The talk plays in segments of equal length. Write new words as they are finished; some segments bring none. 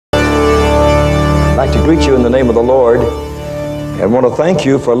like to greet you in the name of the Lord and want to thank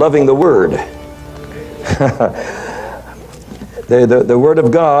you for loving the Word. The Word of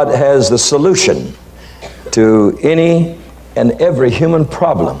God has the solution to any and every human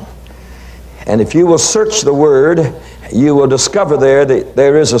problem. And if you will search the Word, you will discover there that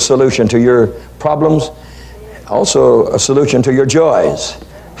there is a solution to your problems, also a solution to your joys,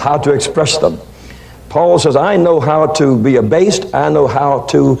 how to express them. Paul says, I know how to be abased, I know how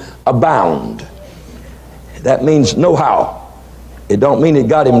to abound. That means know how. It don't mean it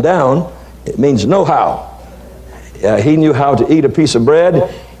got him down, it means know how. He knew how to eat a piece of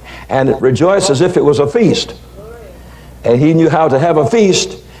bread and rejoice as if it was a feast. And he knew how to have a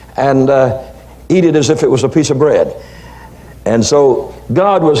feast and eat it as if it was a piece of bread. And so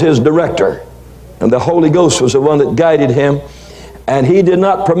God was his director, and the Holy Ghost was the one that guided him, and he did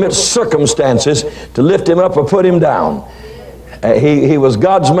not permit circumstances to lift him up or put him down. He was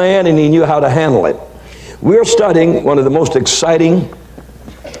God's man, and he knew how to handle it. We're studying one of the most exciting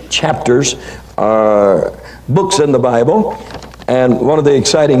chapters, books in the Bible, and one of the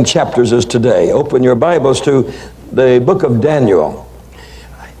exciting chapters is today. Open your Bibles to the book of Daniel.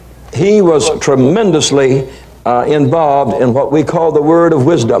 He was tremendously involved in what we call the word of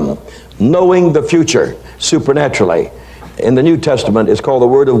wisdom, knowing the future supernaturally. In the New Testament, it's called the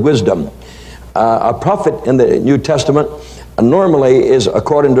word of wisdom. A prophet in the New Testament normally is,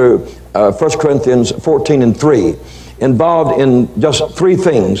 according to 1 Corinthians 14:3, involved in just three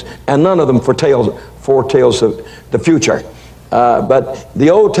things, and none of them foretells of the future. But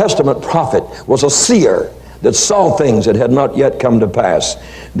the Old Testament prophet was a seer that saw things that had not yet come to pass.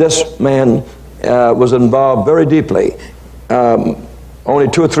 This man was involved very deeply. Only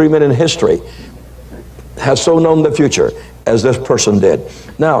 2 or 3 men in history has so known the future as this person did.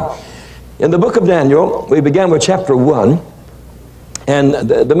 Now, in the book of Daniel, we began with chapter 1, and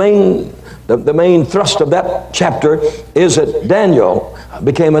the main thrust of that chapter is that Daniel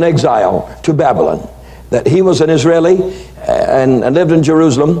became an exile to Babylon. That he was an Israeli and lived in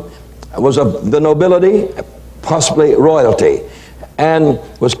Jerusalem, was of the nobility, possibly royalty, and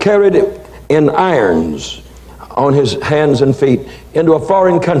was carried in irons on his hands and feet into a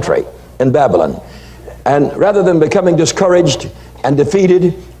foreign country in Babylon. And rather than becoming discouraged and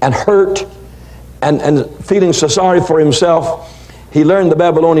defeated and hurt and feeling so sorry for himself, he learned the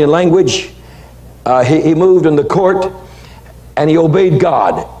Babylonian language. He moved in the court, and he obeyed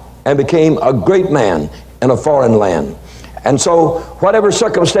God and became a great man in a foreign land. And so whatever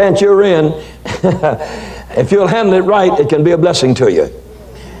circumstance you're in, if you'll handle it right, it can be a blessing to you.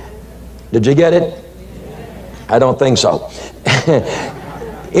 Did you get it? I don't think so.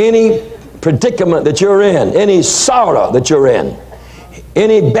 Any predicament that you're in, any sorrow that you're in,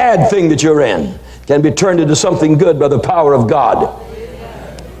 any bad thing that you're in can be turned into something good by the power of God.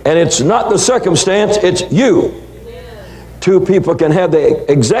 And it's not the circumstance, it's you. Two people can have the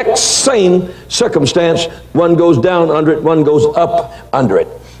exact same circumstance. One goes down under it, one goes up under it.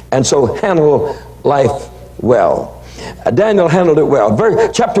 And so handle life well. Daniel handled it well.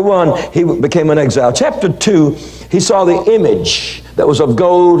 Chapter 1, he became an exile. Chapter 2, he saw the image that was of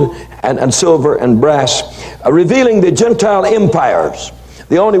gold and silver and brass, revealing the Gentile empires.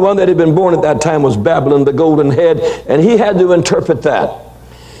 The only one that had been born at that time was Babylon, the golden head, and he had to interpret that.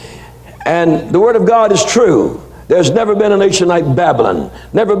 And the word of God is true. There's never been a nation like Babylon,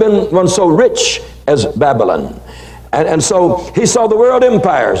 never been one so rich as Babylon. And so he saw the world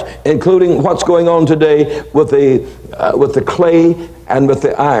empires, including what's going on today with the clay and with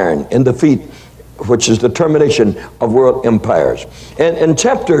the iron in the feet, which is the termination of world empires. And in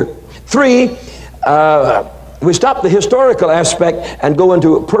chapter 3, we stop the historical aspect and go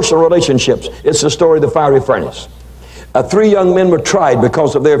into personal relationships. It's the story of the fiery furnace. 3 young men were tried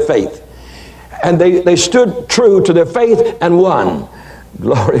because of their faith. And they stood true to their faith and won.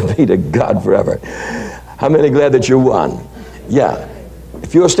 Glory be to God forever. How many are glad that you won? Yeah.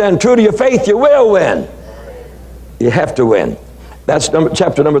 If you'll stand true to your faith, you will win. You have to win. That's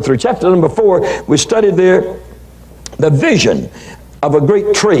chapter number 3. Chapter number 4, we studied there the vision of a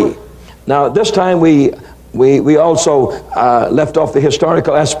great tree. Now, this time we also left off the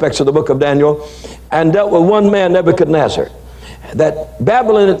historical aspects of the book of Daniel and dealt with one man, Nebuchadnezzar. That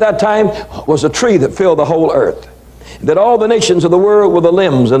Babylon at that time was a tree that filled the whole earth. That all the nations of the world were the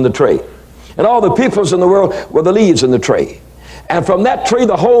limbs in the tree. And all the peoples in the world were the leaves in the tree. And from that tree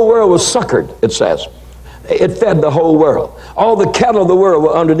the whole world was succored, it says. It fed the whole world. All the cattle of the world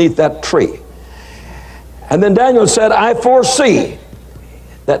were underneath that tree. And then Daniel said, I foresee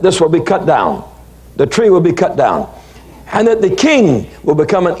that this will be cut down. The tree will be cut down. And that the king will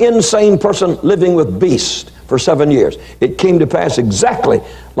become an insane person living with beasts for 7 years. It came to pass exactly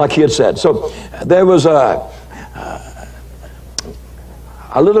like he had said. So there was a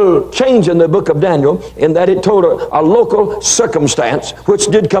little change in the book of Daniel, in that it told a local circumstance which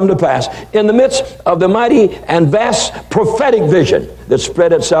did come to pass in the midst of the mighty and vast prophetic vision that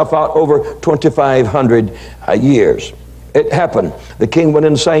spread itself out over 2,500 years. It happened. The king went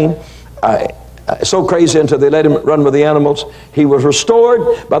insane, so crazy until they let him run with the animals. He was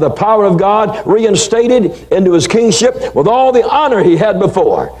restored by the power of God, reinstated into his kingship with all the honor he had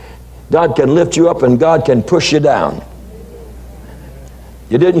before. God can lift you up and God can push you down.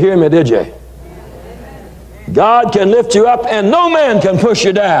 You didn't hear me, did you? God can lift you up and no man can push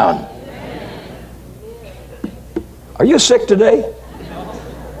you down. Are you sick today?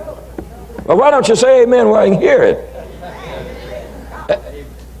 Well, why don't you say amen where I can hear it?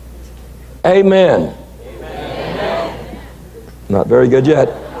 Amen. Not very good yet.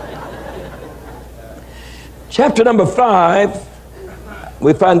 Chapter number 5,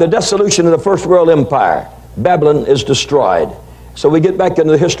 we find the dissolution of the first world empire. Babylon is destroyed. So we get back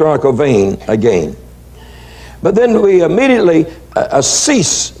into the historical vein again. But then we immediately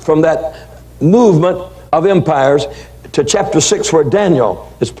cease from that movement of empires to chapter 6, where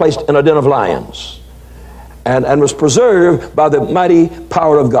Daniel is placed in a den of lions and was preserved by the mighty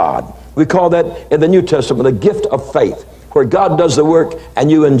power of God. We call that in the New Testament the gift of faith, where God does the work and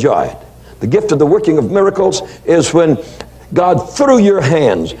you enjoy it. The gift of the working of miracles is when God, through your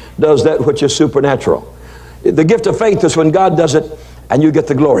hands, does that which is supernatural. The gift of faith is when God does it and you get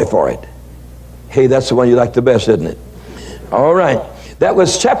the glory for it. Hey, that's the one you like the best, isn't it? All right. That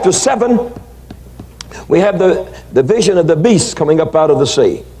was chapter 7. We have the vision of the beasts coming up out of the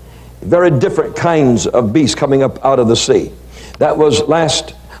sea. Very different kinds of beasts coming up out of the sea. That was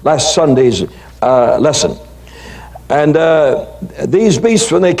last Sunday's lesson. And these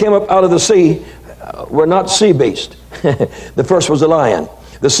beasts, when they came up out of the sea, were not sea beasts. The first was a lion.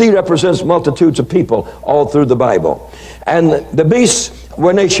 The sea represents multitudes of people all through the Bible. And the beasts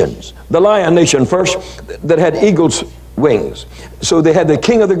were nations. The lion nation first, that had eagle's wings. So they had the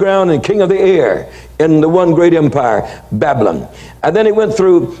king of the ground and king of the air in the one great empire, Babylon. And then it went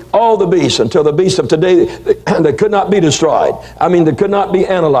through all the beasts until the beasts of today that could not be destroyed. I mean, that could not be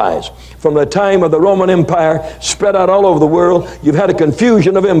analyzed. From the time of the Roman Empire spread out all over the world, you've had a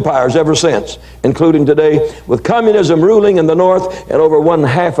confusion of empires ever since, including today with communism ruling in the north and over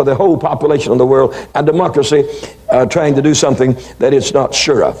 1/2 of the whole population of the world, and democracy trying to do something that it's not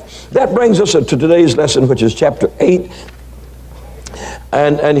sure of. That brings us to today's lesson, which is chapter 8.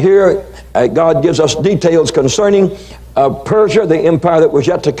 And here God gives us details concerning Persia, the empire that was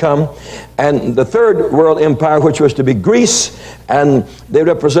yet to come, and the third world empire, which was to be Greece. And they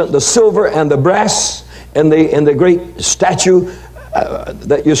represent the silver and the brass in the great statue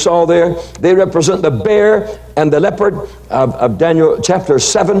that you saw there. They represent the bear and the leopard of Daniel chapter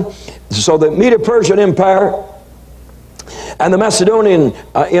 7. So the Medo-Persian Empire and the Macedonian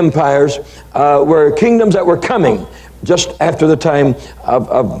empires were kingdoms that were coming just after the time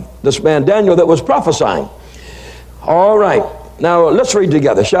of this man Daniel that was prophesying. All right, now let's read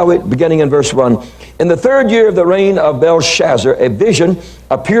together, shall we? Beginning in verse 1. In the 3rd year of the reign of Belshazzar, a vision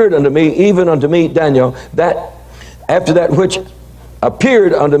appeared unto me, even unto me, Daniel, that after that which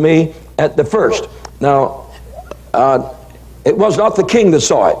appeared unto me at the first. Now, it was not the king that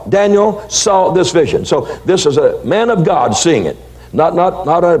saw it. Daniel saw this vision. So this is a man of God seeing it,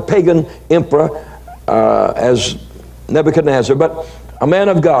 not a pagan emperor as Nebuchadnezzar, but a man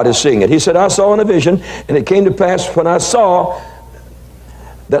of God is seeing it. He said, I saw in a vision, and it came to pass when I saw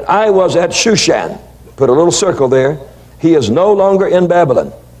that I was at Shushan. Put a little circle there. He is no longer in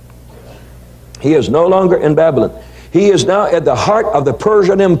Babylon. He is no longer in Babylon. He is now at the heart of the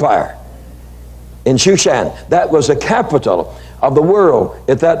Persian Empire in Shushan. That was the capital of the world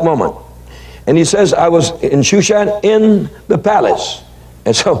at that moment. And he says, I was in Shushan in the palace.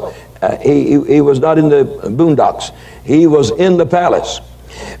 And so he was not in the boondocks. He was in the palace,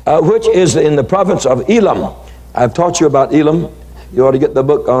 which is in the province of Elam. I've taught you about Elam. You ought to get the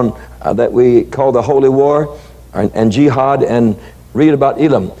book on that we call the Holy War and Jihad, and read about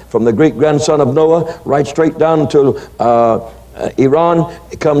Elam. From the great grandson of Noah right straight down to Iran.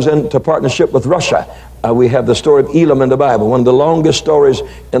 It comes into partnership with Russia. We have the story of Elam in the Bible, one of the longest stories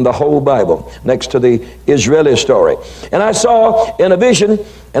in the whole Bible, next to the Israeli story. And I saw in a vision,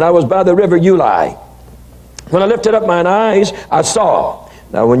 and I was by the river Ulai. When I lifted up mine eyes, I saw.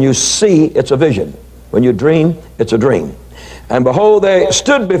 Now when you see, it's a vision. When you dream, it's a dream. And behold, there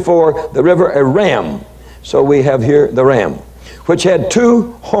stood before the river a ram. So we have here the ram, which had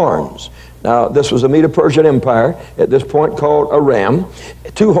 2 horns. Now, this was the Medo-Persian Empire at this point, called a ram.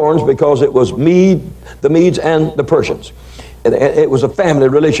 2 horns because it was the Medes and the Persians. It was a family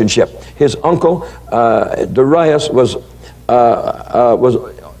relationship. His uncle, Darius, was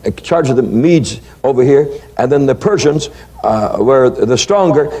in charge of the Medes over here, and then the Persians were the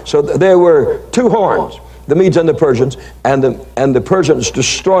stronger. So there were 2 horns, the Medes and the Persians, and the Persians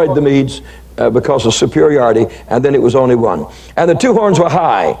destroyed the Medes because of superiority, and then it was only 1. And the 2 horns were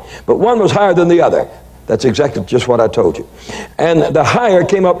high, but one was higher than the other. That's exactly just what I told you. And the higher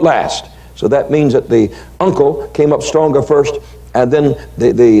came up last. So that means that the uncle came up stronger first, and then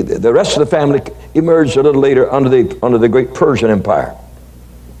the rest of the family emerged a little later under the great Persian Empire.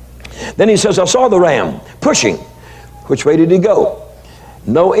 Then he says, I saw the ram pushing. Which way did he go?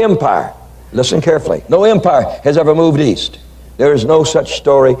 No empire, listen carefully, no empire has ever moved east. There is no such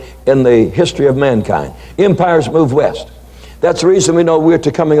story in the history of mankind. Empires move west. That's the reason we know we're at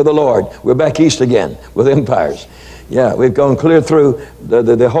the coming of the Lord. We're back east again with empires. Yeah, we've gone clear through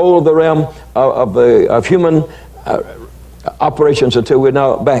the whole of the realm of human operations until we're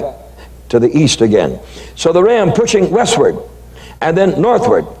now back to the east again. So the ram pushing westward, and then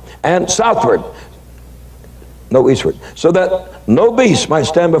northward, and southward, no eastward, so that no beast might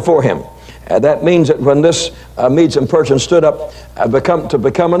stand before him. That means that when this Medes and Persians stood up to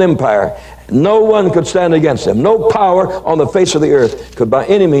become an empire, no one could stand against them. No power on the face of the earth could by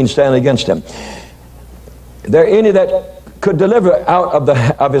any means stand against him. There any that could deliver out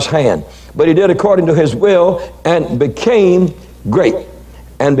of his hand. But he did according to his will, and became great.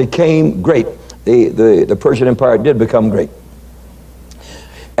 And became great. The Persian Empire did become great.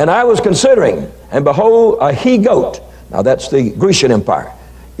 And I was considering, and behold, a he-goat. Now that's the Grecian Empire.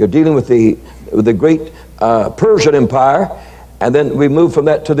 You're dealing with the great Persian Empire, and then we move from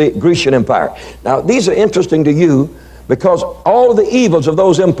that to the Grecian Empire. Now these are interesting to you because all of the evils of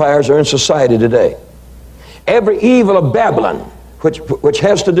those empires are in society today. Every evil of Babylon, which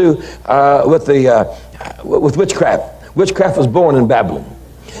has to do with witchcraft. Witchcraft was born in Babylon.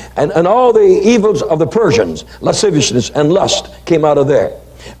 And all the evils of the Persians, lasciviousness and lust, came out of there.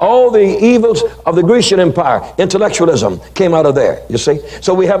 All the evils of the Grecian Empire, intellectualism, came out of there, you see.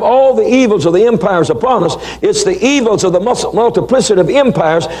 So we have all the evils of the empires upon us. It's the evils of the multiplicity of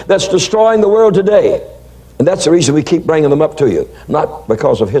empires that's destroying the world today. And that's the reason we keep bringing them up to you, not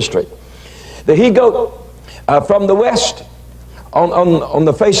because of history. The he-goat from the west on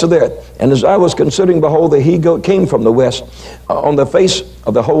the face of the earth. And as I was considering, behold, the he-goat came from the west on the face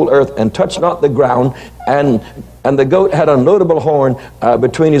of the whole earth, and touched not the ground, and the goat had a notable horn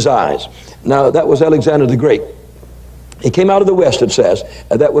between his eyes. Now that was Alexander the Great. He came out of the west, it says.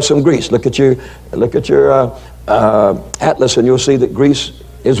 That was from Greece. Look at your atlas, and you'll see that Greece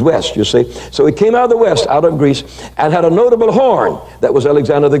is west, you see. So he came out of the west, out of Greece, and had a notable horn. That was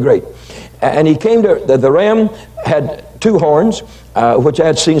Alexander the Great. And he came to, the ram had 2 horns, which I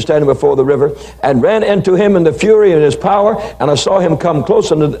had seen standing before the river, and ran into him in the fury and his power. And I saw him come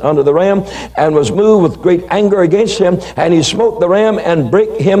close unto the ram, and was moved with great anger against him. And he smote the ram, and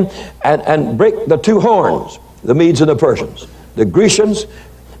brake him, and brake the 2 horns, the Medes and the Persians, the Grecians.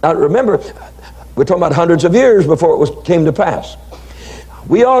 Now remember, we're talking about hundreds of years before it came to pass.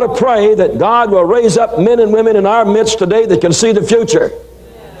 We ought to pray that God will raise up men and women in our midst today that can see the future.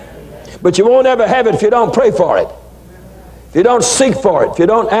 But you won't ever have it if you don't pray for it. If you don't seek for it. If you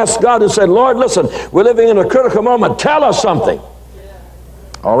don't ask God and say, Lord, listen, we're living in a critical moment. Tell us something.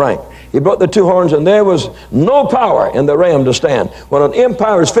 All right. He brought the 2 horns, and there was no power in the ram to stand. When an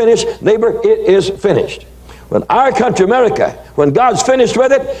empire is finished, neighbor, it is finished. When our country, America, when God's finished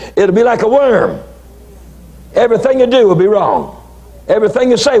with it, it'll be like a worm. Everything you do will be wrong. Everything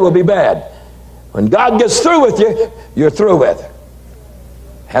you say will be bad. When God gets through with you, you're through with.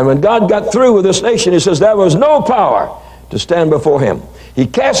 And when God got through with this nation, he says there was no power to stand before him. He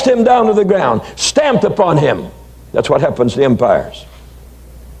cast him down to the ground, stamped upon him. That's what happens to empires.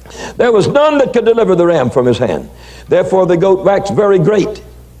 There was none that could deliver the ram from his hand. Therefore the goat waxed very great.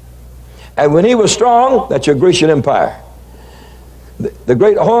 And when he was strong, that's your Grecian Empire. The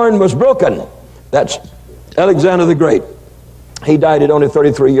great horn was broken. That's Alexander the Great. He died at only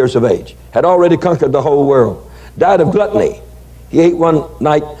 33 years of age. Had already conquered the whole world. Died of gluttony. He ate one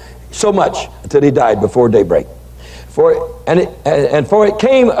night so much until he died before daybreak. For it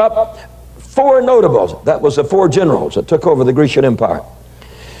came up 4 notables. That was the 4 generals that took over the Grecian Empire.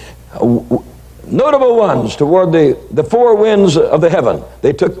 Notable ones toward the 4 winds of the heaven.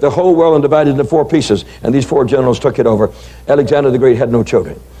 They took the whole world and divided it into 4 pieces. And these 4 generals took it over. Alexander the Great had no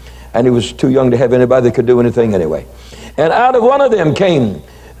children. And he was too young to have anybody that could do anything anyway. And out of one of them came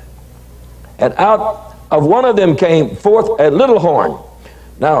forth a little horn.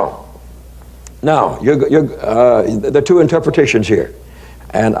 Now, Now, there are two interpretations here,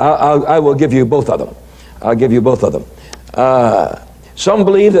 and I will give you both of them. I'll give you both of them. Some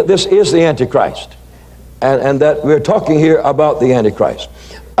believe that this is the Antichrist, and that we're talking here about the Antichrist.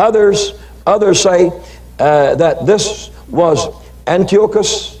 Others say that this was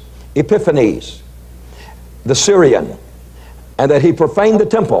Antiochus Epiphanes, the Syrian, and that he profaned the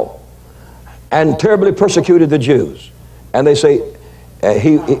temple and terribly persecuted the Jews. And they say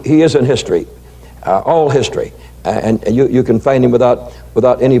he is in history, all history, and you can find him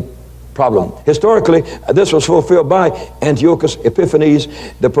without any problem. Historically, this was fulfilled by Antiochus Epiphanes.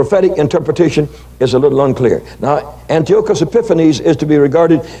 The prophetic interpretation is a little unclear. Now, Antiochus Epiphanes is to be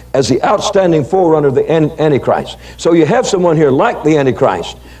regarded as the outstanding forerunner of the Antichrist. So you have someone here like the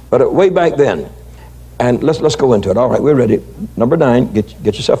Antichrist, but way back then. And let's go into it. All right, we're ready. Number 9, get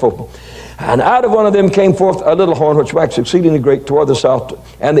yourself open. And out of one of them came forth a little horn, which waxed exceedingly great toward the south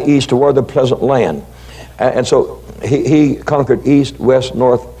and the east, toward the pleasant land. And so he conquered east, west,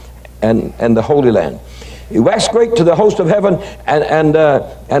 north, and the Holy Land. He waxed great to the host of heaven, and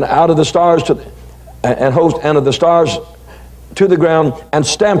out of the stars and of the stars to the ground, and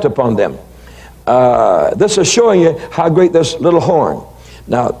stamped upon them. This is showing you how great this little horn.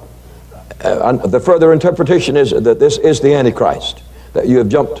 Now, the further interpretation is that this is the Antichrist, that you have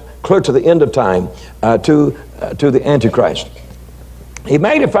jumped clear to the end of time to the Antichrist. He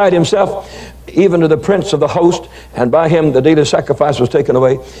magnified himself even to the prince of the host, and by him the daily sacrifice was taken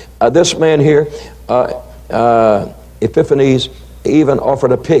away. This man here, Epiphanes, even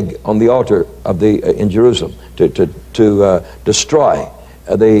offered a pig on the altar of in Jerusalem to destroy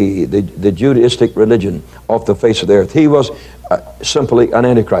the Judaistic religion off the face of the earth. He was simply an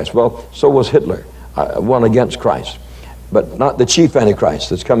Antichrist. Well, so was Hitler, one against Christ, but not the chief Antichrist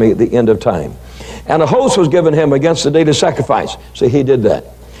that's coming at the end of time. And a host was given him against the daily sacrifice. See, he did that.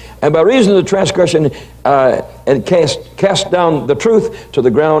 And by reason of the transgression, and cast down the truth to the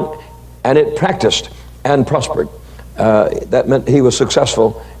ground, and it practiced and prospered. That meant he was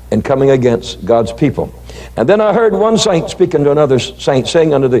successful in coming against God's people. And then I heard one saint speaking to another saint,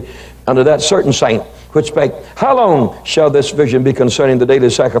 saying unto that certain saint, which spake, how long shall this vision be concerning the daily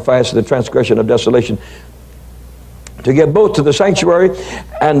sacrifice and the transgression of desolation, to give both to the sanctuary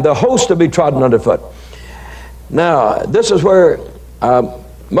and the host to be trodden underfoot? Now, this is where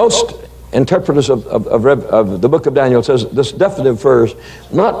most interpreters of the book of Daniel says this definitely refers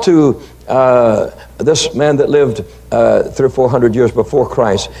not to this man that lived 300 or 400 years before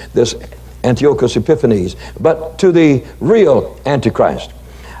Christ, this Antiochus Epiphanes, but to the real Antichrist.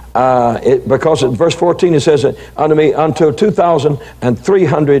 Because in verse 14 it says, unto me until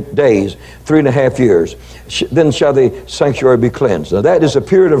 2,300 days, 3.5 years, then shall the sanctuary be cleansed. Now that is a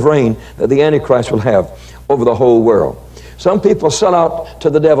period of reign that the Antichrist will have over the whole world. Some people sell out to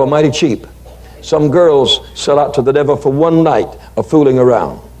the devil mighty cheap. Some girls sell out to the devil for one night of fooling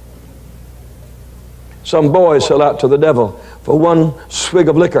around. Some boys sell out to the devil for one swig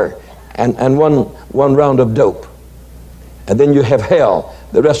of liquor and one round of dope. And then you have hell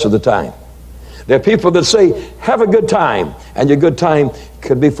the rest of the time. There are people that say, have a good time. And your good time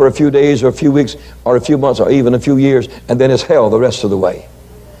could be for a few days or a few weeks or a few months or even a few years, and then it's hell the rest of the way.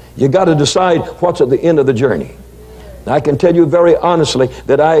 You got to decide what's at the end of the journey. I can tell you very honestly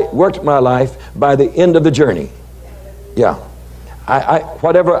that I worked my life by the end of the journey. Yeah.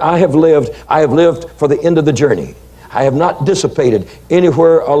 Whatever I have lived for the end of the journey. I have not dissipated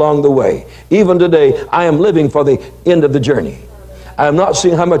anywhere along the way. Even today, I am living for the end of the journey. I am not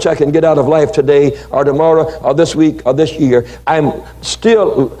seeing how much I can get out of life today or tomorrow or this week or this year. I'm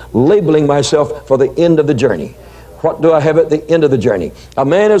still labeling myself for the end of the journey. What do I have at the end of the journey? A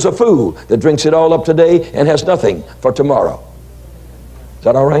man is a fool that drinks it all up today and has nothing for tomorrow. Is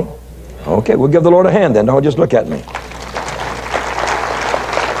that all right? Okay, we'll give the Lord a hand then. Don't just look at me.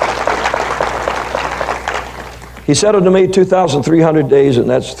 He said unto me 2,300 days, and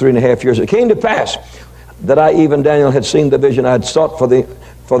that's 3.5 years. It came to pass that I, even Daniel, had seen the vision. I had sought for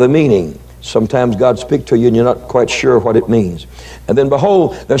the meaning. Sometimes God speaks to you and you're not quite sure what it means. And then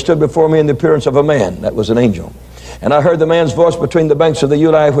behold, there stood before me in the appearance of a man. That was an angel. And I heard the man's voice between the banks of the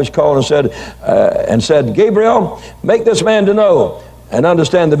Uli, which called and said, Gabriel, make this man to know and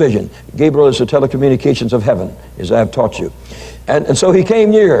understand the vision. Gabriel is the telecommunications of heaven, as I have taught you. And so he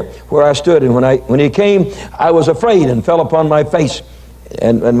came near where I stood, and when he came, I was afraid and fell upon my face.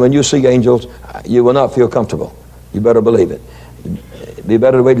 And when you see angels, you will not feel comfortable. You better believe it. It'd be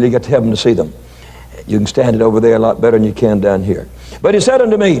better to wait till you get to heaven to see them. You can stand it over there a lot better than you can down here. But he said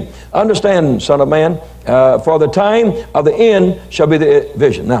unto me, understand, son of man, for the time of the end shall be the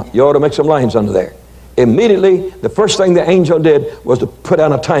vision. Now, you ought to make some lines under there. Immediately, the first thing the angel did was to put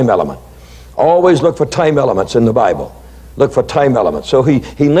down a time element. Always look for time elements in the Bible. Look for time elements. So he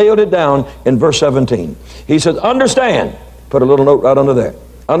nailed it down in verse 17. He says, understand. Put a little note right under there.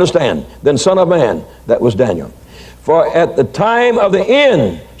 Understand. Then son of man, that was Daniel. For at the time of the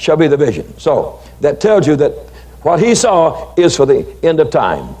end shall be the vision. So that tells you that what he saw is for the end of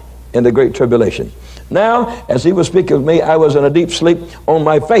time in the great tribulation. Now, as he was speaking with me, I was in a deep sleep on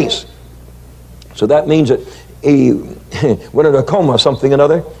my face. So that means that he went into a coma or something or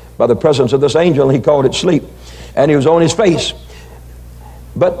another by the presence of this angel, and he called it sleep. And he was on his face.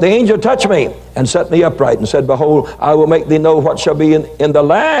 But the angel touched me and set me upright and said, behold, I will make thee know what shall be in the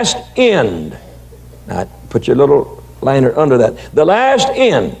last end. Now, put your little liner under that. The last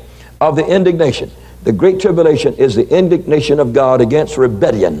end of the indignation. The great tribulation is the indignation of God against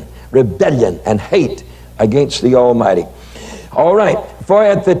rebellion and hate against the Almighty. All right. For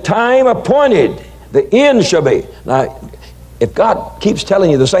at the time appointed, the end shall be. Now, if God keeps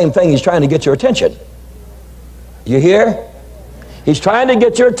telling you the same thing, he's trying to get your attention. You hear? He's trying to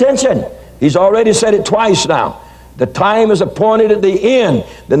get your attention. He's already said it twice now. The time is appointed at the end.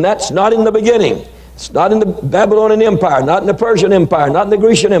 Then that's not in the beginning. It's not in the Babylonian Empire, not in the Persian Empire, not in the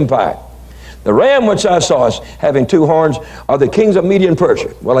Grecian Empire. The ram which I saw as having two horns are the kings of Media and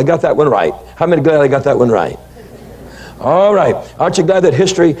Persia. Well, I got that one right. How many glad I got that one right? All right. Aren't you glad that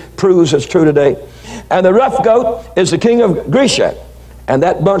history proves it's true today? And the rough goat is the king of Grecia. And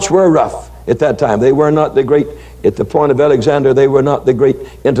that bunch were rough at that time. They were not the great, at the point of Alexander, they were not the great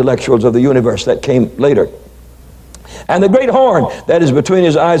intellectuals of the universe. That came later. And the great horn that is between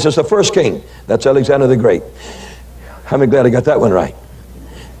his eyes is the first king. That's Alexander the Great. How many glad I got that one right?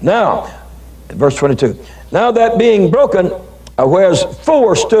 Now, verse 22. Now that being broken, whereas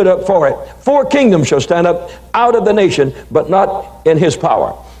four stood up for it, four kingdoms shall stand up out of the nation, but not in his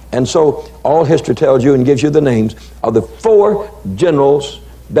power. And so all history tells you and gives you the names of the four generals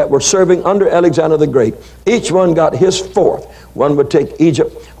that were serving under Alexander the Great. Each one got his fourth. One would take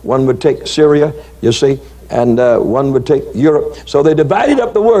Egypt, one would take Syria, you see, and one would take Europe. So they divided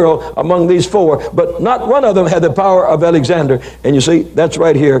up the world among these four, but not one of them had the power of Alexander. And you see, that's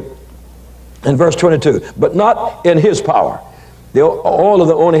right here in verse 22. But not in his power. All of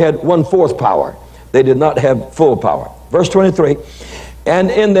them only had 1/4 power. They did not have full power. Verse 23.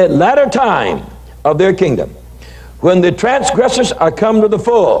 And in the latter time of their kingdom, when the transgressors are come to the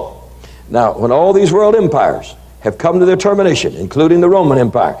full. Now, when all these world empires have come to their termination, including the Roman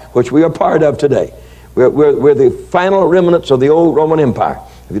Empire, which we are part of today. We're the final remnants of the old Roman Empire.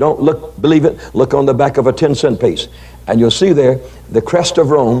 If you don't believe it, look on the back of a 10-cent piece. And you'll see there the crest of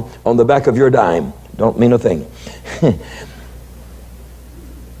Rome on the back of your dime. Don't mean a thing.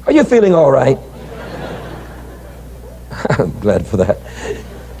 Are you feeling all right? I'm glad for that.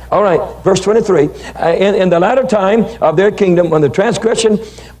 All right, verse 23. In the latter time of their kingdom, when the transgression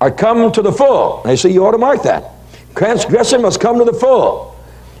are come to the full. Now you see, you ought to mark that. Transgression must come to the full.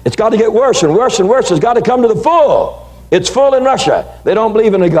 It's got to get worse and worse and worse. It's got to come to the full. It's full in Russia. They don't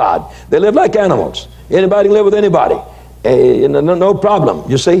believe in a God. They live like animals. Anybody can live with anybody. No problem,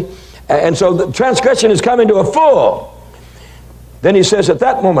 you see. And so the transgression is coming to a full. Then he says at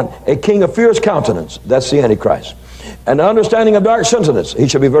that moment, a king of fierce countenance. That's the Antichrist. And the understanding of dark sentences, he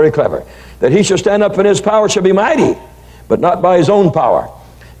shall be very clever. That he shall stand up in his power shall be mighty, but not by his own power.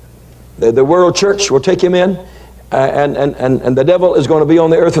 The world church will take him in, and the devil is going to be on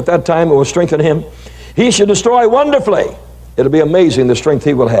the earth at that time. It will strengthen him. He shall destroy wonderfully. It'll be amazing the strength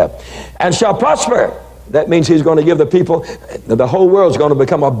he will have. And shall prosper. That means he's going to give the people, the whole world is going to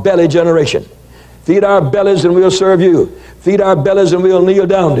become a belly generation. Feed our bellies and we'll serve you. Feed our bellies and we'll kneel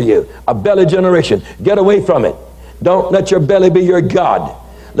down to you. A belly generation. Get away from it. Don't let your belly be your God.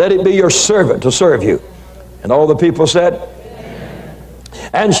 Let it be your servant to serve you. And all the people said, amen.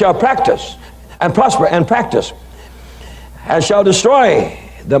 And shall practice and prosper and practice, and shall destroy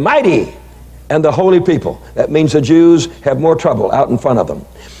the mighty and the holy people. That means the Jews have more trouble out in front of them.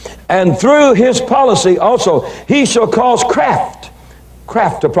 And through his policy also, he shall cause craft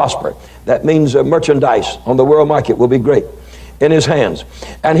to prosper. That means merchandise on the world market will be great in his hands.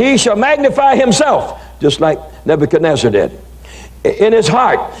 And he shall magnify himself, just like Nebuchadnezzar did, in his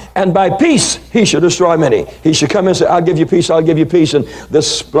heart. And by peace he shall destroy many. He shall come and say, I'll give you peace, I'll give you peace. And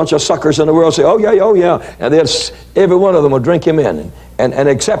this bunch of suckers in the world say, oh yeah, oh yeah. And every one of them will drink him in and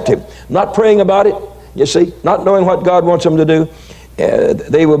accept him. Not praying about it, you see, not knowing what God wants them to do.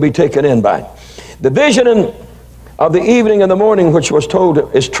 They will be taken in by. The vision of the evening and the morning which was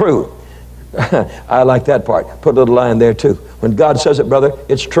told is true. I like that part. Put a little line there too. When God says it, brother,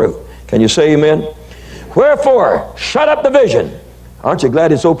 it's true. Can you say amen? Wherefore, shut up the vision. Aren't you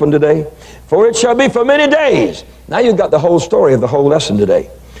glad it's open today? For it shall be for many days. Now you've got the whole story of the whole lesson today.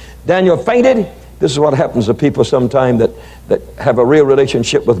 Daniel fainted. This is what happens to people sometime that have a real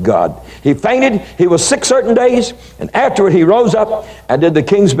relationship with God. He fainted. He was sick certain days. And afterward he rose up and did the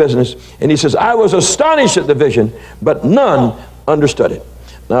king's business. And he says, I was astonished at the vision, but none understood it.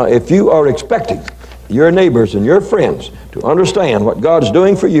 Now, if you are expecting your neighbors and your friends to understand what God's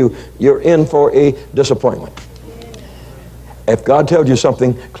doing for you, you're in for a disappointment. If God tells you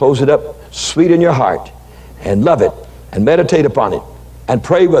something, close it up sweet in your heart and love it and meditate upon it and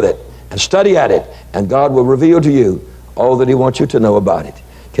pray with it and study at it, and God will reveal to you all that he wants you to know about it.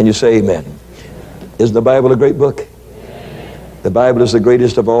 Can you say amen? Isn't the Bible a great book? The Bible is the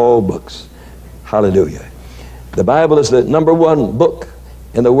greatest of all books. Hallelujah. The Bible is the number one book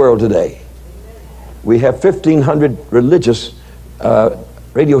in the world today. We have 1,500 religious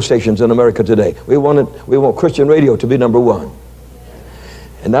radio stations in America today. We want Christian radio to be number one.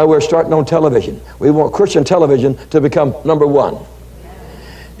 And now we're starting on television. We want Christian television to become number one.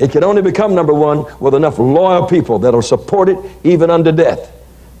 It can only become number one with enough loyal people that will support it even unto death.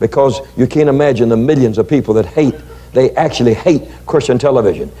 Because you can't imagine the millions of people that they actually hate Christian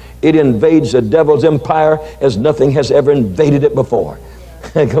television. It invades the devil's empire as nothing has ever invaded it before.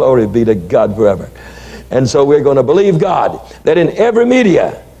 Glory be to God forever. And so we're going to believe God that in every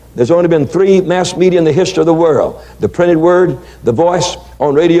media, there's only been 3 mass media in the history of the world: the printed word, the voice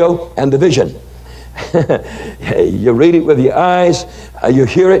on radio, and the vision. You read it with your eyes, you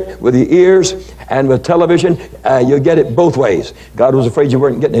hear it with your ears, and with television, you get it both ways. God was afraid you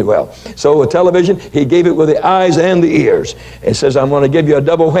weren't getting it well. So with television, he gave it with the eyes and the ears. It says, I'm going to give you a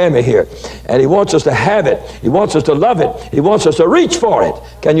double whammy here. And he wants us to have it. He wants us to love it. He wants us to reach for it.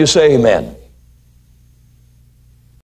 Can you say amen?